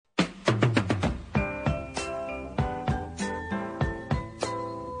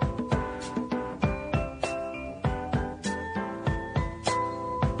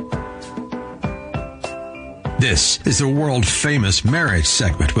This is the world-famous marriage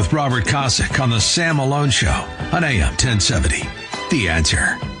segment with Robert Kosick on the Sam Malone Show on AM 1070. The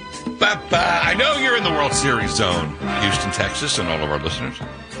Answer. I know you're in the World Series zone, Houston, Texas, and all of our listeners.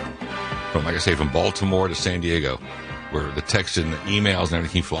 From, like I say, from Baltimore to San Diego, where the texts and the emails and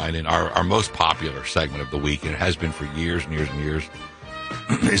everything flying in. Our most popular segment of the week, and it has been for years and years and years,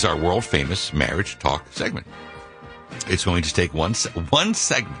 is our world-famous marriage talk segment. It's going to take one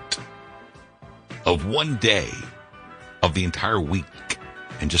segment of one day of the entire week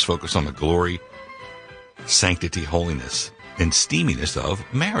and just focus on the glory, sanctity, holiness, and steaminess of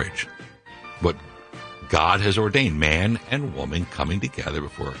marriage. What God has ordained, man and woman coming together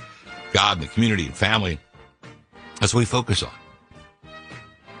before God and the community and family. That's what we focus on.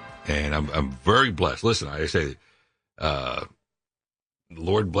 And I'm very blessed. Listen, I say,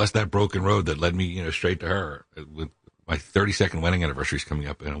 Lord bless that broken road that led me, straight to her. With my 32nd wedding anniversary is coming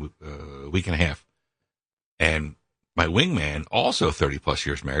up in a week and a half. And my wingman, also 30 plus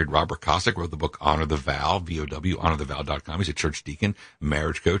years married, Robert Kosick, wrote the book Honor the Vow, VOW, honorthevow.com. He's a church deacon,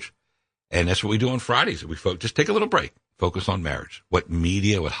 marriage coach. And that's what we do on Fridays. We just take a little break, focus on marriage. What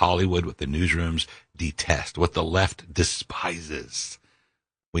media, what Hollywood, what the newsrooms detest, what the left despises.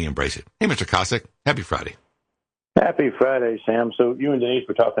 We embrace it. Hey, Mr. Kosick, happy Friday. Happy Friday, Sam. So you and Denise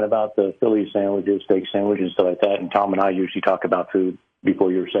were talking about the Philly sandwiches, steak sandwiches, stuff like that. And Tom and I usually talk about food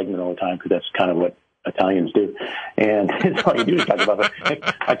before your segment all the time because that's kind of what Italians do. And it's all you do is talk about it.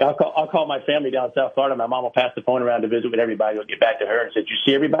 I'll call my family down South Florida. My mom will pass the phone around to visit with everybody. I'll get back to her and said, "Did you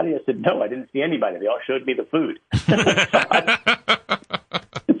see everybody?" I said, "No, I didn't see anybody. They all showed me the food."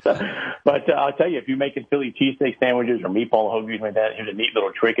 But I'll tell you, if you're making Philly cheesesteak sandwiches or meatball hoagies like that, here's a neat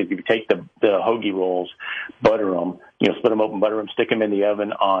little trick. Is if you take the hoagie rolls, butter them, split them open, butter them, stick them in the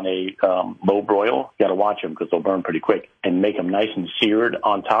oven on a low broil. You got to watch them because they'll burn pretty quick, and make them nice and seared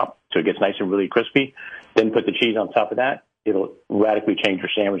on top so it gets nice and really crispy. Then put the cheese on top of that. It'll radically change your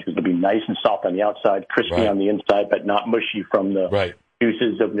sandwich because it'll be nice and soft on the outside, crispy on the inside, but not mushy from the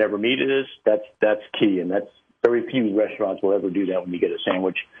juices of whatever meat it is. That's key, and that's very few restaurants will ever do that when you get a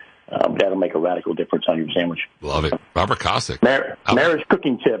sandwich. That'll make a radical difference on your sandwich. Love it. Robert Kosick. Marriage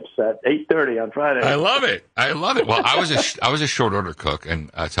cooking tips at 8:30 on Friday. I love it. Well, I was a short order cook,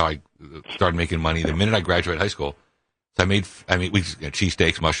 and that's how I started making money. The minute I graduated high school, so I made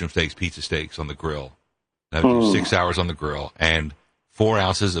cheesesteaks, mushroom steaks, pizza steaks on the grill. I would do 6 hours on the grill and 4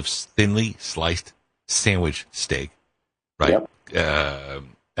 ounces of thinly sliced sandwich steak, right? Yep.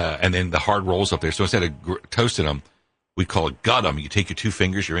 And then the hard rolls up there. So instead of toasting them, we call it gut them. You take your two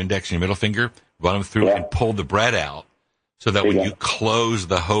fingers, your index and your middle finger, run them through and pull the bread out so that when you close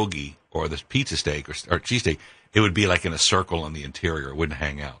the hoagie or the pizza steak or cheesesteak, it would be like in a circle on the interior. It wouldn't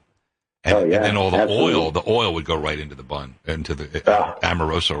hang out. And then all the oil would go right into the bun, into the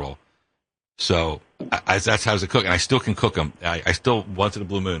Amoroso roll. So that's how I cook. And I still can cook them. I still, once in a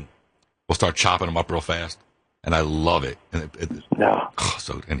blue moon, we'll start chopping them up real fast. And I love it.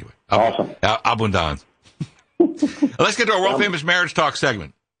 So anyway. Awesome. Abundance. Let's get to our world-famous marriage talk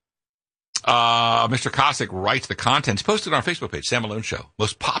segment. Mr. Kosick writes the contents, posted on our Facebook page, Sam Malone Show.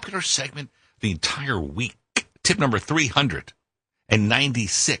 Most popular segment the entire week. Tip number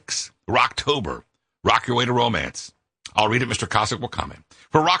 396. Rocktober. Rock your way to romance. I'll read it. Mr. Kosick will comment.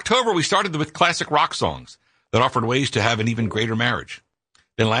 For Rocktober, we started with classic rock songs that offered ways to have an even greater marriage.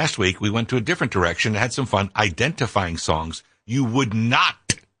 Then last week, we went to a different direction and had some fun identifying songs you would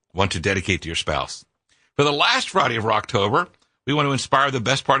not want to dedicate to your spouse. For the last Friday of Rocktober, we want to inspire the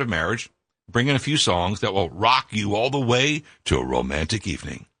best part of marriage, bring in a few songs that will rock you all the way to a romantic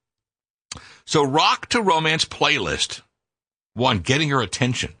evening. So Rock to Romance playlist. 1, Getting Her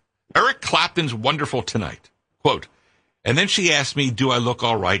Attention. Eric Clapton's Wonderful Tonight. Quote, and then she asked me, do I look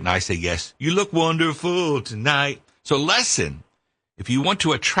all right? And I say, yes, you look wonderful tonight. So lesson, if you want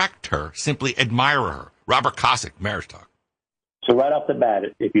to attract her, simply admire her. Robert Kosick, Marriage Talk. So right off the bat,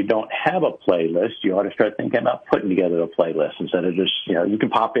 if you don't have a playlist, you ought to start thinking about putting together a playlist instead of just, you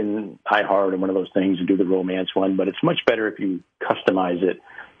can pop in iHeart or one of those things and do the romance one, but it's much better if you customize it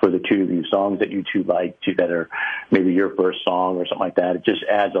for the two of you, songs that you two like, that are maybe your first song or something like that. It just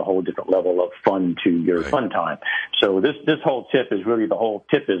adds a whole different level of fun to your fun time. So this whole tip is really, the whole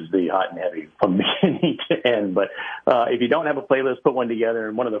tip is the hot and heavy from beginning to end. But if you don't have a playlist, put one together.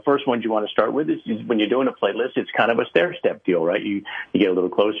 And one of the first ones you want to start with is when you're doing a playlist, it's kind of a stair-step deal, right? You get a little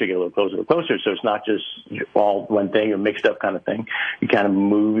closer, get a little closer, a little closer. So it's not just all one thing or mixed up kind of thing. You kind of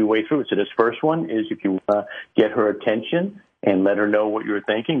move your way through it. So this first one is if you want to get her attention, and let her know what you're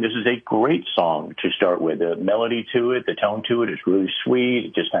thinking. This is a great song to start with. The melody to it, the tone to it is really sweet.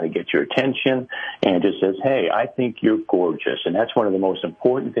 It just kind of gets your attention and it just says, hey, I think you're gorgeous. And that's one of the most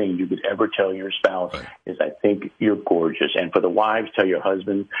important things you could ever tell your spouse is, I think you're gorgeous. And for the wives, tell your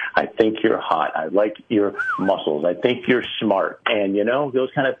husband, I think you're hot. I like your muscles. I think you're smart. And, you know, those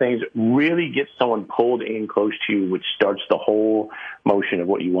kind of things really get someone pulled in close to you, which starts the whole motion of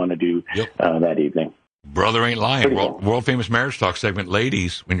what you want to do that evening. Brother ain't lying. World famous marriage talk segment.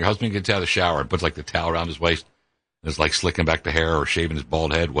 Ladies, when your husband gets out of the shower and puts like the towel around his waist and is like slicking back the hair or shaving his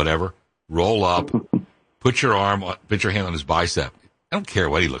bald head, whatever, roll up, put your hand on his bicep. I don't care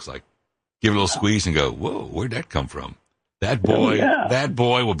what he looks like. Give it a little squeeze and go, whoa, where'd that come from? That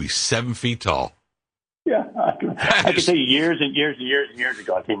boy will be 7 feet tall. Yeah, I can tell you years and years and years and years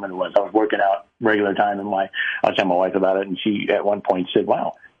ago, I can't remember when it was. I was working out regular time, and I was telling my wife about it, and she at one point said,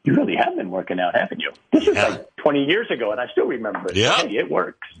 wow, you really have been working out, haven't you? This is like 20 years ago, and I still remember it. Yeah. Hey, it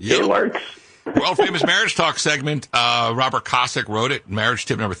works. Yep. It works. World famous marriage talk segment. Robert Kosick wrote it. Marriage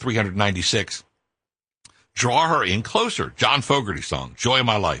tip number 396. Draw her in closer. John Fogerty song. Joy of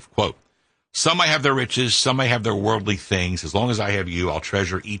my life. Quote, some may have their riches, some may have their worldly things. As long as I have you, I'll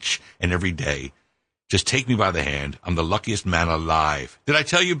treasure each and every day. Just take me by the hand. I'm the luckiest man alive. Did I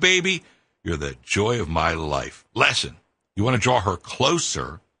tell you, baby? You're the joy of my life. Lesson. You want to draw her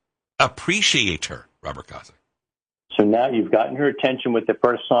closer. Appreciate her. Robert Kosick. So now you've gotten her attention with the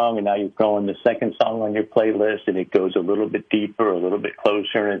first song, and now you've thrown the second song on your playlist, and it goes a little bit deeper, a little bit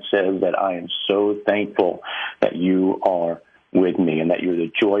closer, and it says that I am so thankful that you are with me and that you're the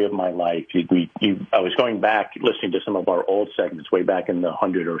joy of my life. I was going back, listening to some of our old segments way back in the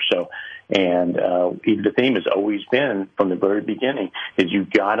 100 or so, and the theme has always been, from the very beginning, is you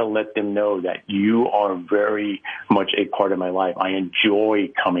got to let them know that you are very much a part of my life. I enjoy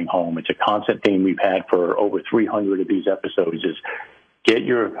coming home. It's a constant theme we've had for over 300 of these episodes, is get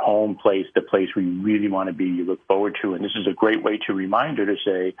your home place, the place where you really want to be, you look forward to. And this is a great way to remind her to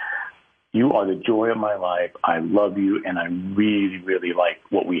say, you are the joy of my life. I love you, and I really, really like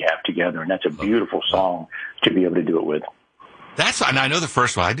what we have together. And that's a beautiful song to be able to do it with. And I know the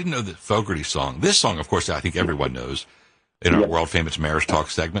first one. I didn't know the Fogerty song. This song, of course, I think everyone knows in our world famous marriage talk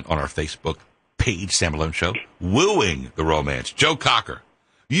segment on our Facebook page, Sam Malone Show, Wooing the Romance. Joe Cocker.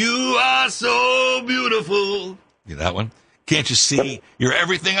 You are so beautiful. You know that one? Can't you see? You're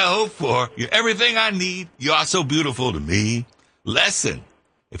everything I hope for. You're everything I need. You are so beautiful to me. Lesson.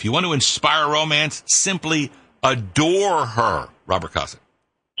 If you want to inspire romance, simply adore her. Robert Kosick.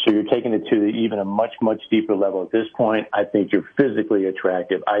 So you're taking it to even a much, much deeper level at this point. I think you're physically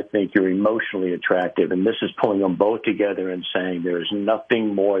attractive. I think you're emotionally attractive. And this is pulling them both together and saying there is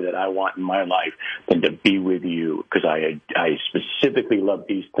nothing more that I want in my life than to be with you, because I specifically love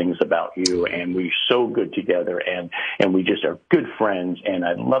these things about you, and we're so good together, and we just are good friends, and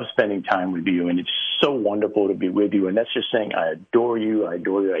I love spending time with you, and it's so wonderful to be with you. And that's just saying I adore you, I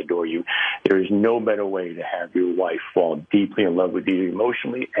adore you, I adore you. There is no better way to have your wife fall deeply in love with you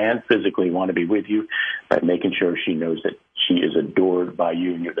emotionally and physically, want to be with you, by making sure she knows that she is adored by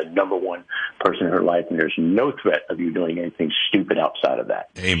you and you're the number one person in her life, and there's no threat of you doing anything stupid outside of that.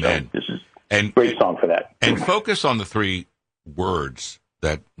 Amen. So this is a great song for that. And focus on the 3 words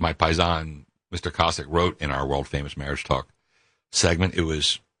that my paisan, Mr. Kosick, wrote in our world famous marriage talk segment. It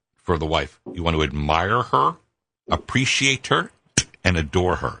was for the wife. You want to admire her, appreciate her, and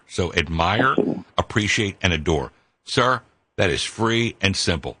adore her. So admire, appreciate, and adore. Sir, that is free and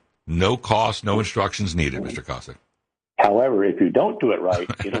simple. No cost, no instructions needed, Mr. Kosick. However, if you don't do it right,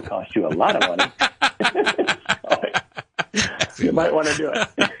 it'll cost you a lot of money. You might want to do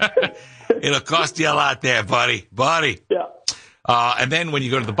it. It'll cost you a lot there, buddy. Yeah. And then when you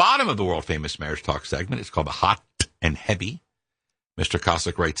go to the bottom of the world famous marriage talk segment, it's called the hot and heavy. Mr.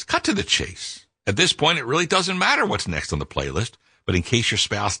 Kosick writes, cut to the chase. At this point, it really doesn't matter what's next on the playlist. But in case your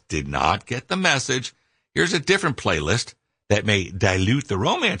spouse did not get the message, here's a different playlist that may dilute the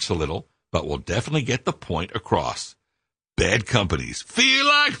romance a little, but will definitely get the point across. Bad Company's Feel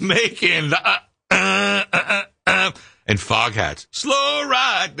Like Making the and Foghats, Slow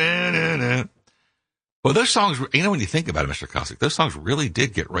Ride. Well, those songs, you know, when you think about it, Mr. Kosick, those songs really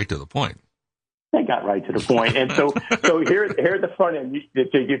did get right to the point. They got right to the point. And so here at the front end,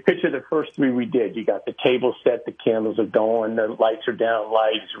 you picture the first 3 we did. You got the table set, the candles are going, the lights are down,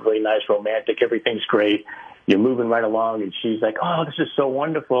 lights, really nice, romantic, everything's great. You're moving right along, and she's like, oh, this is so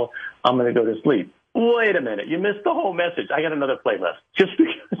wonderful. I'm going to go to sleep. Wait a minute. You missed the whole message. I got another playlist. Just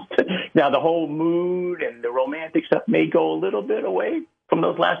because now the whole mood and the romantic stuff may go a little bit away from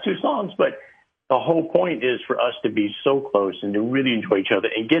those last 2 songs, but the whole point is for us to be so close and to really enjoy each other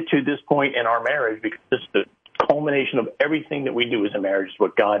and get to this point in our marriage, because this is the culmination of everything that we do as a marriage. Is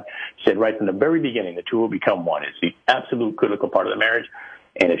what God said right from the very beginning. The two will become one. It's the absolute critical part of the marriage.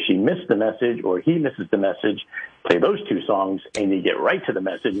 And if she missed the message or he misses the message, play those two songs and you get right to the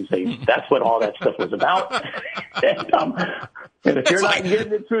message and say, that's what all that stuff was about. And if you're not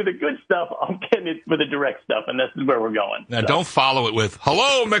getting it through the good stuff, I'm getting it with the direct stuff, and this is where we're going. Now, don't follow it with,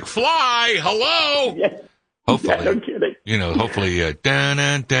 hello, McFly, hello. Yeah. Hopefully, yeah, no kidding. Hopefully, Yeah.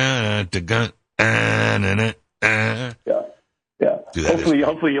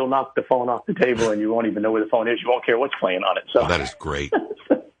 Hopefully you'll knock the phone off the table and you won't even know where the phone is. You won't care what's playing on it. So that is great.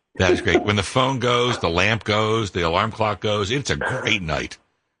 That is great. When the phone goes, the lamp goes, the alarm clock goes, it's a great night.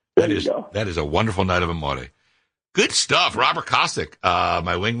 That is a wonderful night of Amore. Good stuff. Robert Kosick,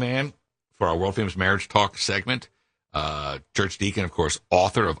 my wingman for our World Famous Marriage Talk segment. Church deacon, of course,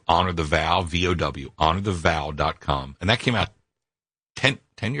 author of Honor the Vow, VOW, honorthevow.com. And that came out 10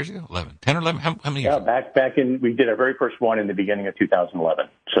 years ago? 11? 10 or 11? How many years ago? Back in, we did our very first one in the beginning of 2011.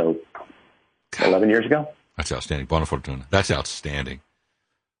 So 11 years ago. That's outstanding. Buona fortuna. That's outstanding.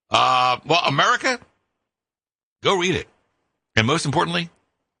 Well, America, go read it. And most importantly,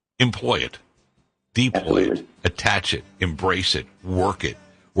 employ it. Deploy it. Attach it. Embrace it. Work it.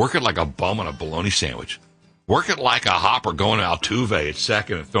 Work it like a bum on a bologna sandwich. Work it like a hopper going to Altuve at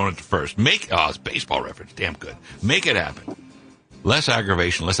second and throwing it to first. It's a baseball reference. Damn good. Make it happen. Less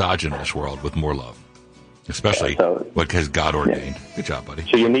aggravation, less agita in this world with more love. Especially what has God ordained. Yeah. Good job, buddy.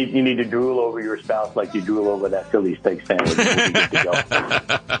 So you need to drool over your spouse like you drool over that Philly steak sandwich.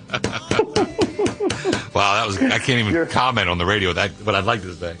 Wow, I can't even comment on the radio but I'd like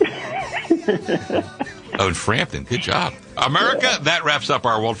to say. Oh, in Frampton, good job. America, that wraps up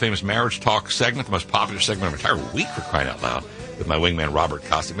our World Famous Marriage Talk segment, the most popular segment of our entire week, for crying out loud, with my wingman, Robert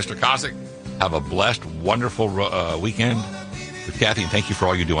Kosick. Mr. Kosick, have a blessed, wonderful weekend with Kathy, and thank you for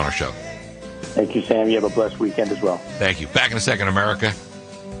all you do on our show. Thank you, Sam. You have a blessed weekend as well. Thank you. Back in a second, America.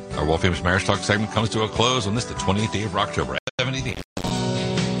 Our World Famous Marriage Talk segment comes to a close on this, the 28th day of October. 70th.